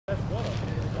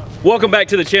Welcome back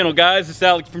to the channel, guys. It's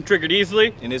Alex from Triggered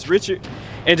Easily. And it's Richard.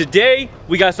 And today,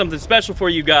 we got something special for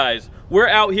you guys. We're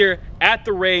out here at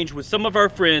the range with some of our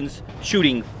friends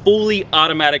shooting fully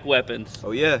automatic weapons.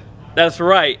 Oh yeah. That's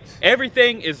right.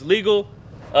 Everything is legal,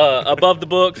 above the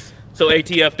books, so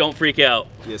ATF don't freak out.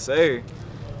 Yes, sir.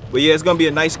 But yeah, it's gonna be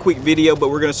a nice quick video, but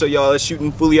we're gonna show y'all us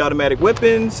shooting fully automatic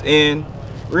weapons, and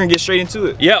we're gonna get straight into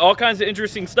it. Yeah, all kinds of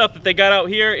interesting stuff that they got out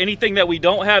here. Anything that we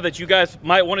don't have that you guys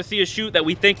might want to see us shoot, that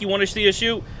we think you want to see us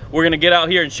shoot, we're gonna get out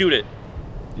here and shoot it.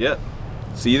 Yep.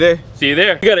 See you there. See you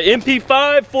there. We got an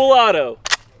MP5 full auto.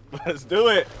 Let's do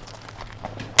it.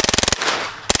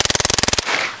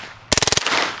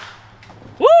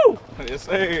 Woo! Yes,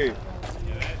 sir.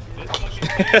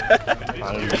 I'm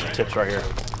gonna use some tips right here.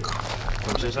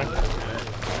 What you saying?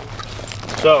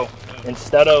 So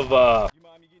instead of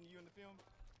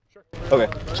Okay.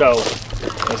 so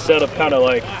instead of kind of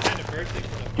like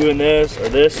doing this or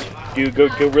this, do you go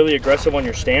really aggressive on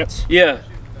your stance? Yeah.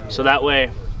 So that way,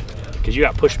 because you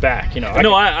got pushed back, you know.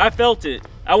 I felt it.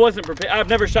 I wasn't prepared. I've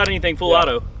never shot anything full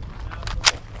auto.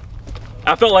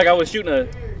 I felt like I was shooting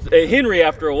a Henry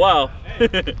after a while. You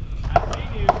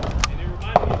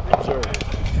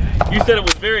said it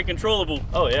was very controllable.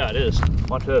 Oh yeah, it is.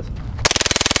 Watch this.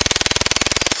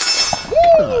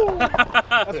 Woo!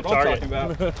 That's what I'm talking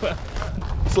about.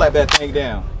 Slap that thing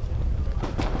down.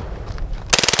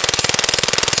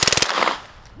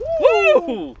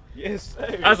 Woo! Yes,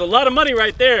 sir. That's a lot of money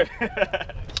right there.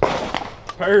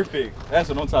 Perfect. That's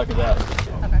what I'm talking about.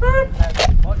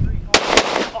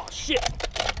 Oh shit!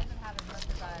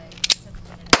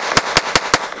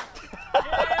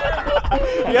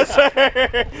 Yes, sir.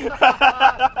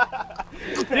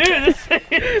 Dude, this thing.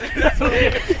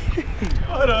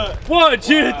 What up? 1,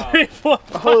 2, 3, 4,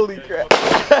 5. Holy crap.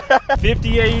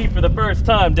 50 AE for the first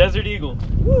time, Desert Eagle.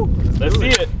 Woo. Let's see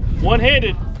it.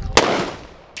 One-handed.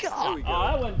 There we go. Oh,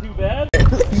 that wasn't too bad.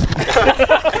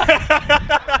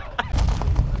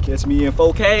 Catch me in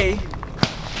 4K.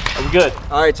 Are we good?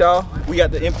 All right, y'all. We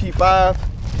got the MP5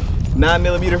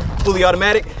 9mm fully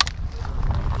automatic.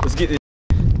 Let's get this.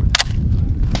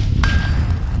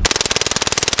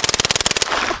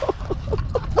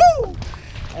 Woo!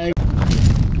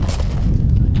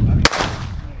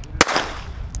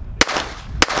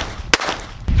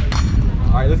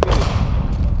 All right, let's go.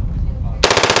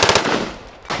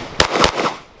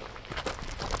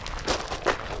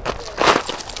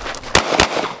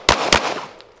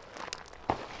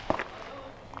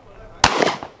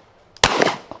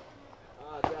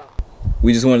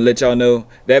 We just want to let y'all know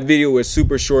that video was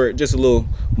super short, just a little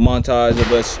montage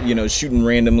of us, you know, shooting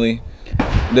randomly.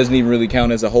 It doesn't even really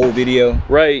count as a whole video.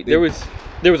 Right. There was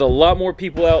a lot more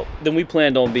people out than we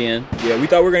planned on being. Yeah, we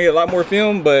thought we were gonna get a lot more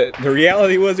film, but the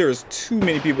reality was there was too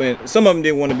many people in. Some of them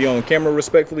didn't want to be on camera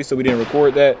respectfully, so we didn't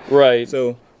record that. Right.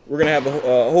 So we're gonna have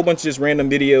a whole bunch of just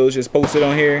random videos just posted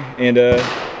on here, and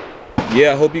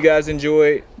yeah, I hope you guys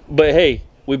enjoyed. But hey,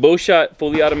 we both shot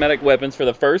fully automatic weapons for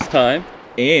the first time.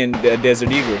 And the Desert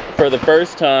Eagle For the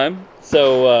first time.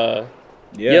 So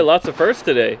yeah, lots of firsts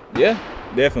today. Yeah,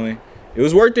 definitely. It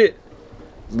was worth it.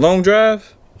 Long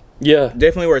drive. Yeah.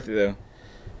 Definitely worth it though.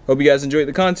 Hope you guys enjoyed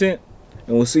the content,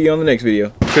 and we'll see you on the next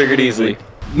video. Triggered Easily.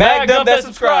 Mag dump that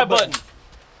subscribe button.